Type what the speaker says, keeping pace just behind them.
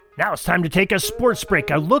Now it's time to take a sports break,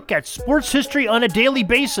 a look at sports history on a daily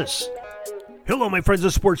basis. Hello, my friends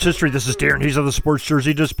of sports history. This is Darren Hayes of the Sports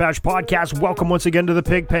Jersey Dispatch podcast. Welcome once again to the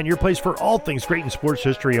Pig Pen, your place for all things great in sports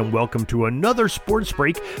history, and welcome to another sports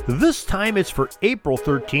break. This time it's for April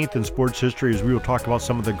 13th in sports history, as we will talk about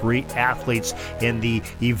some of the great athletes and the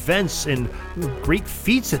events and great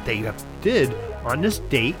feats that they did on this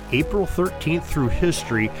date, April 13th, through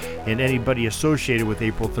history, and anybody associated with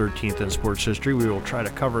April 13th in sports history. We will try to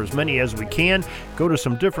cover as many as we can, go to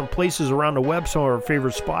some different places around the web, some of our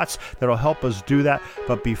favorite spots that'll help us do that.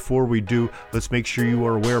 But before we do, let's make sure you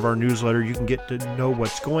are aware of our newsletter. You can get to know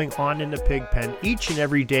what's going on in the Pig Pen each and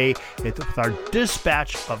every day with our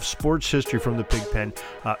dispatch of sports history from the Pig Pen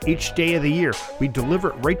each day of the year. We deliver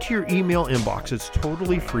it right to your email inbox. It's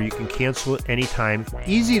totally free. You can cancel it anytime.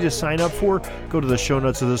 Easy to sign up for. Go to the show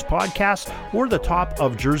notes of this podcast or the top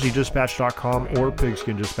of jerseydispatch.com or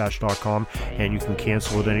pigskindispatch.com, and you can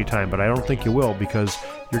cancel it anytime. But I don't think you will, because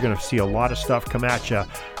you're going to see a lot of stuff come at you.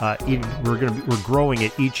 We're growing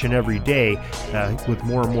it each and every day with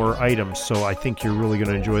more and more items, so I think you're really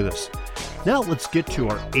going to enjoy this. Now let's get to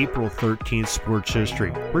our April 13th sports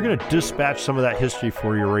history. We're going to dispatch some of that history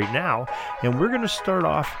for you right now, and we're going to start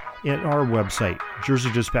off at our website,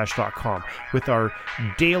 jerseydispatch.com, with our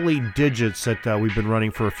daily digits that we've been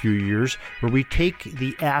running for a few years, where we take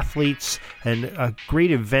the athletes and a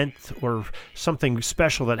great event or something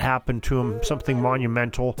special that happened to them, something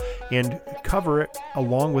monumental, and cover it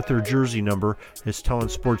along with their jersey number. It's telling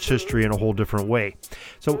sports history in a whole different way.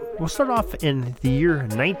 So we'll start off in the year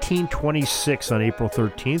 1926 on April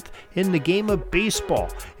 13th in the game of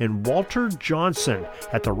baseball. And Walter Johnson,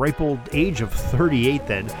 at the ripe old age of 38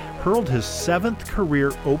 then, hurled his 7th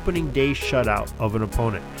career opening day shutout of an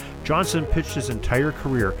opponent. Johnson pitched his entire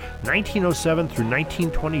career, 1907 through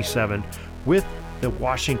 1927, with the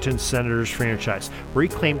Washington Senators franchise, where he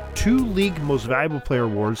claimed 2 League Most Valuable Player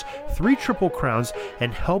awards, 3 Triple Crowns,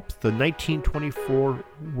 and helped the 1924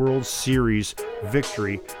 World Series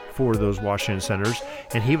victory for those Washington Senators.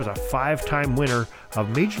 And he was a 5-time winner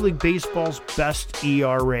of Major League Baseball's best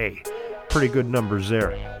ERA. Pretty good numbers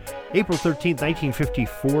there. April 13th,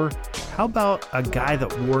 1954, how about a guy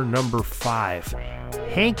that wore number 5?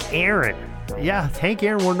 Hank Aaron. Yeah, Hank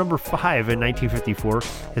Aaron wore number 5 in 1954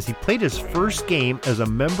 as he played his first game as a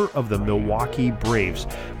member of the Milwaukee Braves.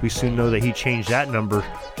 We soon know that he changed that number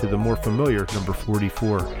to the more familiar number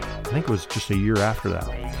 44. I think it was just a year after that.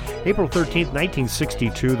 April 13th,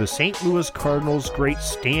 1962, the St. Louis Cardinals' great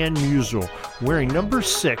Stan Musial, wearing number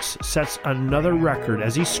 6, sets another record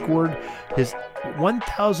as he scored his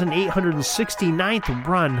 1,869th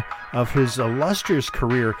run of his illustrious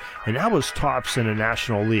career, and that was tops in the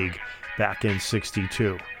National League back in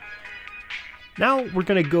 '62. Now we're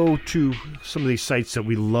going to go to some of these sites that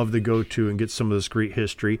we love to go to and get some of this great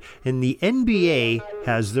history. And the NBA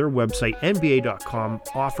has their website, NBA.com,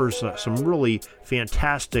 offers some really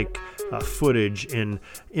fantastic footage and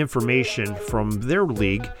information from their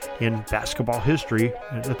league in basketball history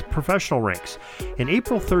at the professional ranks. In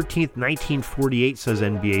April 13th, 1948, says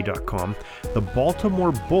NBA.com, the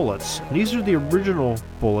Baltimore Bullets, and these are the original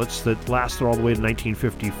Bullets that lasted all the way to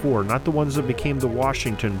 1954, not the ones that became the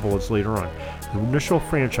Washington Bullets later on. The initial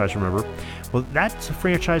franchise, remember? Well, that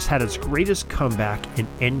franchise had its greatest comeback in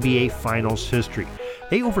NBA Finals history.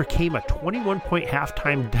 They overcame a 21-point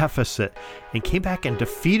halftime deficit and came back and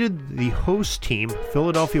defeated the host team,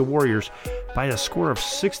 Philadelphia Warriors, by a score of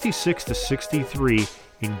 66-63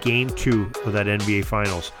 in Game 2 of that NBA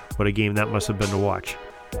Finals. What a game that must have been to watch.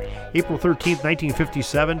 April 13th,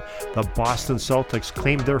 1957, the Boston Celtics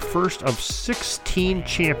claimed their first of 16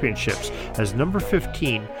 championships as number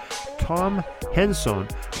 15, Tom Henson,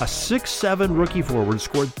 a 6'7" rookie forward,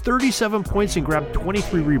 scored 37 points and grabbed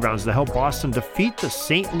 23 rebounds to help Boston defeat the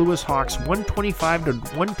St. Louis Hawks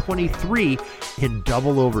 125-123 in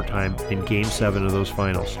double overtime in Game 7 of those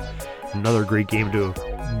finals. Another great game to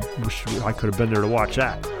wish I could have been there to watch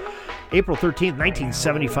that. April 13th,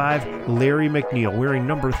 1975, Larry McNeil, wearing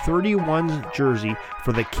number 31 jersey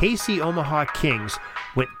for the KC Omaha Kings,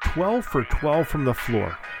 went 12 for 12 from the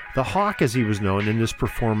floor. The Hawk, as he was known in this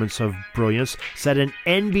performance of brilliance, set an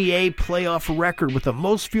NBA playoff record with the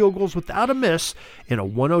most field goals without a miss in a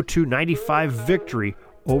 102-95 victory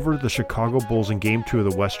over the Chicago Bulls in Game 2 of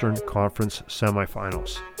the Western Conference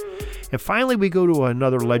semifinals. And finally, we go to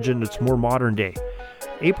another legend that's more modern day.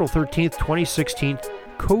 April 13th, 2016,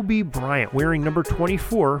 Kobe Bryant, wearing number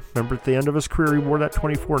 24. Remember, at the end of his career, he wore that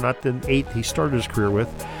 24, not the 8 he started his career with.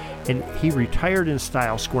 And he retired in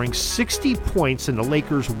style, scoring 60 points in the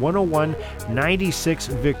Lakers' 101-96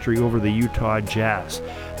 victory over the Utah Jazz.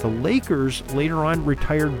 The Lakers later on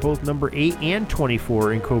retired both number 8 and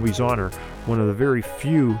 24 in Kobe's honor, one of the very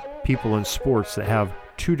few people in sports that have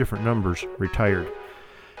two different numbers retired.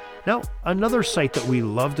 Now, another site that we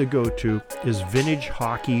love to go to is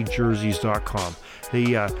VintageHockeyJerseys.com.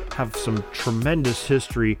 They have some tremendous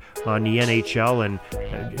history on the NHL and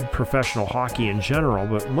professional hockey in general,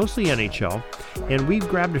 but mostly NHL. And we've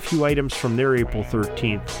grabbed a few items from their April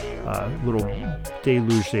 13th little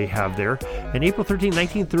deluge they have there. And April 13,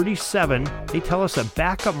 1937, they tell us that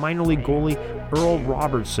backup minor league goalie Earl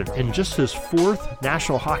Robertson, in just his fourth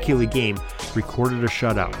National Hockey League game, recorded a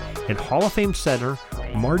shutout. And Hall of Fame center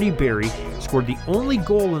Marty Berry scored the only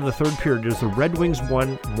goal in the third period as the Red Wings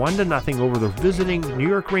won 1-0 over the visiting New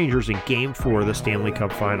York Rangers in Game 4 of the Stanley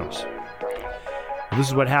Cup Finals. Well, this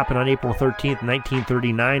is what happened on April 13th,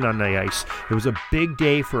 1939 on the ice. It was a big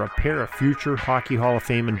day for a pair of future Hockey Hall of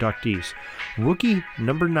Fame inductees. Rookie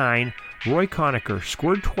number 9, Roy Conacher,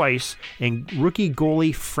 scored twice, and rookie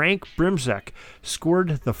goalie Frank Brimzek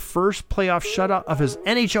scored the first playoff shutout of his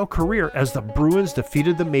NHL career as the Bruins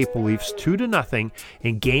defeated the Maple Leafs 2-0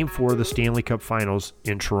 in Game 4 of the Stanley Cup Finals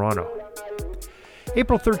in Toronto.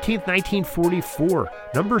 April 13th, 1944,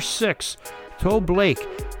 number 6, Toe Blake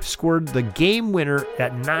scored the game winner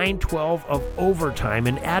at 9:12 of overtime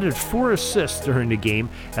and added 4 assists during the game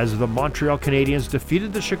as the Montreal Canadiens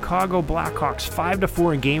defeated the Chicago Blackhawks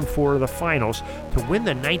 5-4 in Game 4 of the finals to win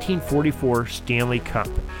the 1944 Stanley Cup,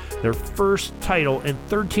 their first title in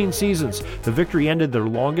 13 seasons. The victory ended their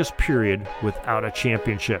longest period without a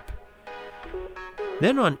championship.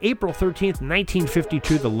 Then on April 13th,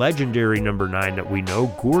 1952, the legendary number 9 that we know,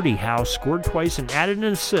 Gordie Howe, scored twice and added an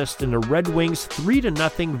assist in the Red Wings'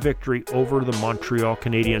 3-0 victory over the Montreal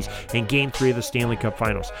Canadiens in Game 3 of the Stanley Cup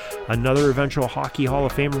Finals. Another eventual Hockey Hall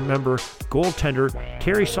of Fame member, goaltender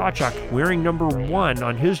Terry Sawchuk, wearing number 1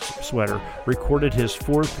 on his sweater, recorded his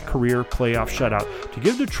 4th career playoff shutout to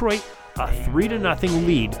give Detroit a 3-0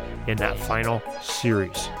 lead in that final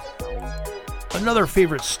series. Another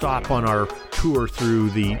favorite stop on our tour through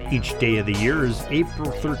each day of the year is April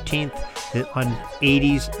 13th on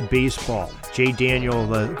 80s baseball. Jay Daniel,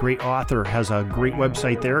 the great author, has a great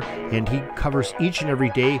website there, and he covers each and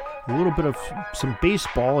every day a little bit of some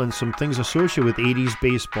baseball and some things associated with 80s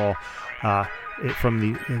baseball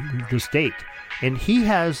from this date. And he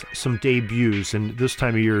has some debuts, and this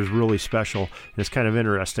time of year is really special, and it's kind of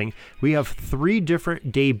interesting. We have 3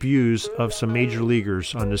 different debuts of some major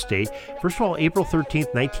leaguers on this day. First of all, April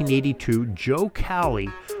 13th, 1982, Joe Cowley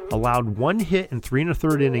allowed 1 hit in 3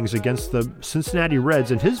 1/3 innings against the Cincinnati Reds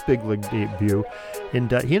in his big league debut,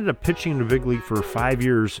 and he ended up pitching in the big league for 5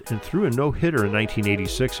 years and threw a no-hitter in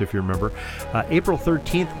 1986, if you remember. April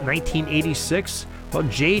 13th, 1986, well,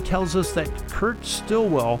 Jay tells us that Kurt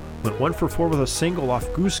Stillwell went 1 for 4 with a single off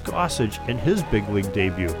Goose Gossage in his big league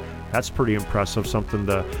debut. That's pretty impressive, something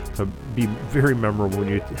to be very memorable when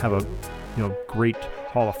you have a great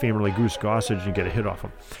Hall of Famer like Goose Gossage and get a hit off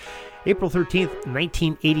him. April 13th,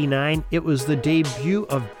 1989, it was the debut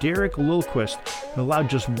of Derek Lilquist, who allowed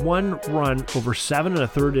just 1 run over 7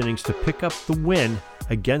 1/3 innings to pick up the win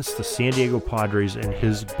against the San Diego Padres in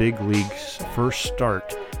his big league's first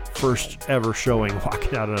ever showing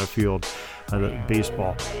walking out on a field of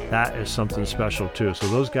baseball. That is something special too. So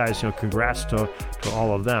those guys, congrats to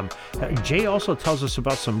all of them. Jay also tells us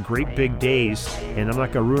about some great big days, and I'm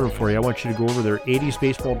not going to ruin them for you. I want you to go over there,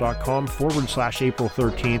 80sbaseball.com/April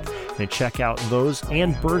 13th, and check out those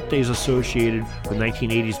and birthdays associated with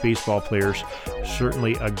 1980s baseball players.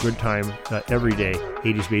 Certainly a good time every day,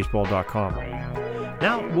 80sbaseball.com.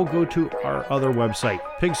 Now we'll go to our other website,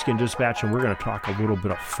 Pigskin Dispatch, and we're going to talk a little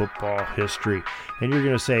bit of football history. And you're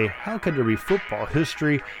going to say, how could there be football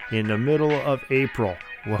history in the middle of April?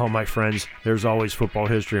 Well, my friends, there's always football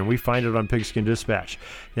history, and we find it on Pigskin Dispatch.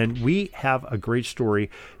 And we have a great story.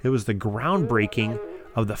 It was the groundbreaking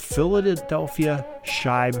of the Philadelphia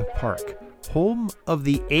Shibe Park, home of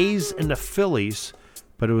the A's and the Phillies,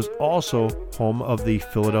 but it was also home of the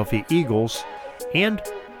Philadelphia Eagles and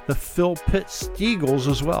the Phil Pitt Steagles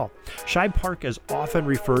as well. Shibe Park is often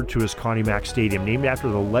referred to as Connie Mack Stadium, named after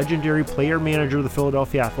the legendary player-manager of the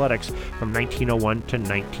Philadelphia Athletics from 1901 to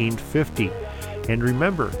 1950. And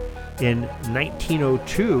remember, in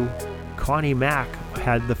 1902, Connie Mack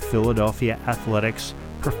had the Philadelphia Athletics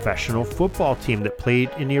professional football team that played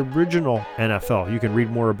in the original NFL. You can read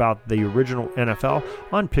more about the original NFL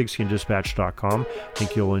on pigskindispatch.com. I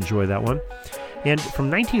think you'll enjoy that one. And from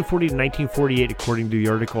 1940 to 1948, according to the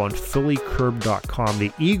article on phillycurb.com,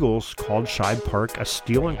 the Eagles called Shibe Park a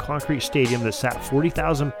steel and concrete stadium that sat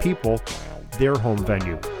 40,000 people, their home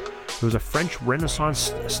venue. It was a French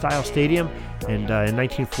Renaissance-style stadium, and in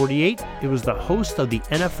 1948, it was the host of the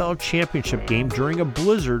NFL championship game during a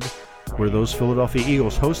blizzard where those Philadelphia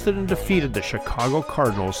Eagles hosted and defeated the Chicago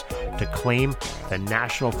Cardinals to claim the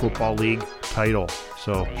National Football League title.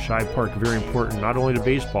 So Shibe Park, very important, not only to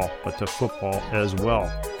baseball, but to football as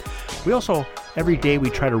well. We also, every day, we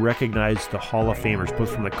try to recognize the Hall of Famers, both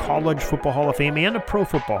from the College Football Hall of Fame and the Pro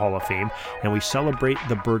Football Hall of Fame, and we celebrate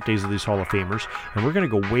the birthdays of these Hall of Famers. And we're going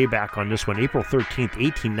to go way back on this one, April 13th,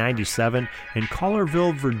 1897, in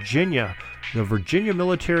Collierville, Virginia. The Virginia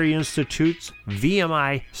Military Institute's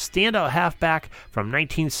VMI standout halfback from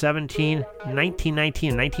 1917, 1919,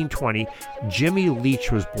 and 1920, Jimmy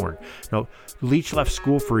Leach was born. Now, Leach left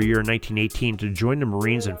school for a year in 1918 to join the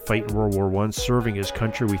Marines and fight in World War I, serving his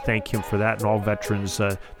country. We thank him for that, and all veterans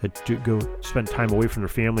that do go spend time away from their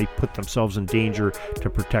family, put themselves in danger to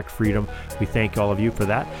protect freedom. We thank all of you for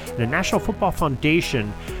that. And the National Football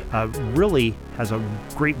Foundation really has a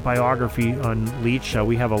great biography on Leach.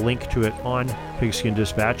 We have a link to it on Pigskin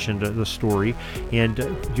Dispatch and the story. And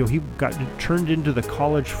he got turned into the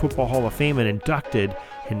College Football Hall of Fame and inducted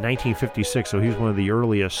in 1956. So he's one of the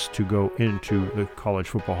earliest to go into the College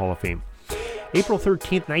Football Hall of Fame. April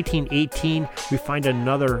 13th, 1918, we find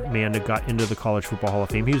another man that got into the College Football Hall of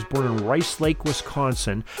Fame. He was born in Rice Lake,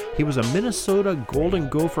 Wisconsin. He was a Minnesota Golden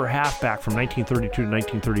Gopher halfback from 1932 to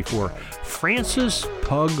 1934. Francis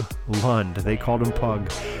Pug Lund. They called him Pug.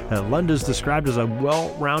 Lund is described as a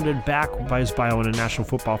well-rounded back by his bio on the National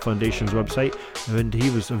Football Foundation's website. And he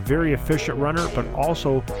was a very efficient runner, but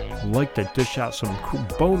also liked to dish out some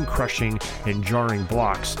bone-crushing and jarring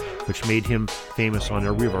blocks, which made him famous on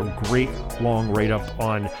there. We have a great long write-up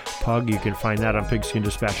on Pug. You can find that on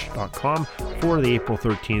pigskindispatch.com for the April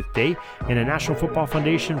 13th day. And the National Football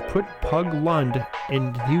Foundation put Pug Lund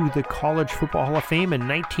into the College Football Hall of Fame in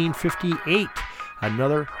 1958.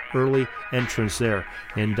 Another early entrance there.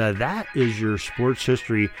 And that is your sports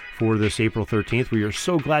history for this April 13th. We are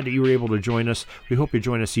so glad that you were able to join us. We hope you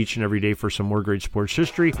join us each and every day for some more great sports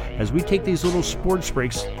history. As we take these little sports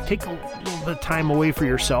breaks, take a little bit of time away for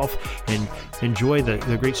yourself and enjoy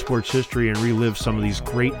the great sports history and relive some of these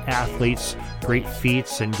great athletes, great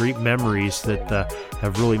feats, and great memories that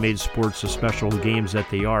have really made sports the special games that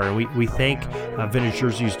they are. And we thank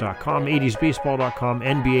VintageJerseys.com, 80sbaseball.com,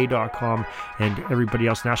 NBA.com, and everybody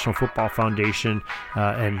else, National Football Foundation,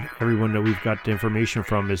 and everyone that we've got the information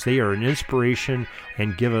from, as they are an inspiration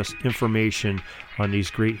and give us information on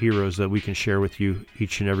these great heroes that we can share with you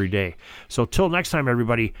each and every day. So till next time,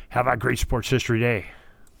 everybody, have a great sports history day.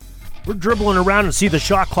 We're dribbling around and see the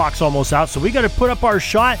shot clock's almost out, so we got to put up our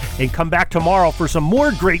shot and come back tomorrow for some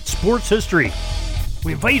more great sports history.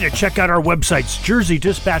 We invite you to check out our websites,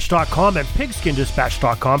 jerseydispatch.com and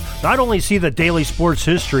pigskindispatch.com. Not only see the daily sports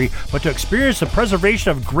history, but to experience the preservation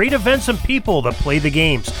of great events and people that play the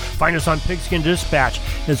games. Find us on Pigskin Dispatch.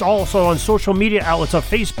 It's also on social media outlets of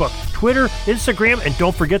Facebook, Twitter, Instagram, and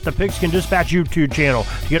don't forget the Pigskin Dispatch YouTube channel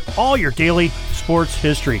to get all your daily sports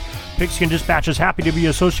history. Pigskin Dispatch is happy to be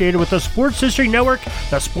associated with the Sports History Network,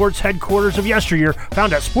 the sports headquarters of yesteryear,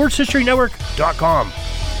 found at sportshistorynetwork.com.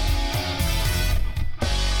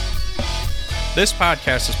 This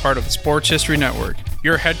podcast is part of the Sports History Network,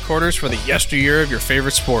 your headquarters for the yesteryear of your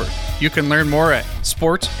favorite sport. You can learn more at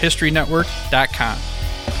sportshistorynetwork.com.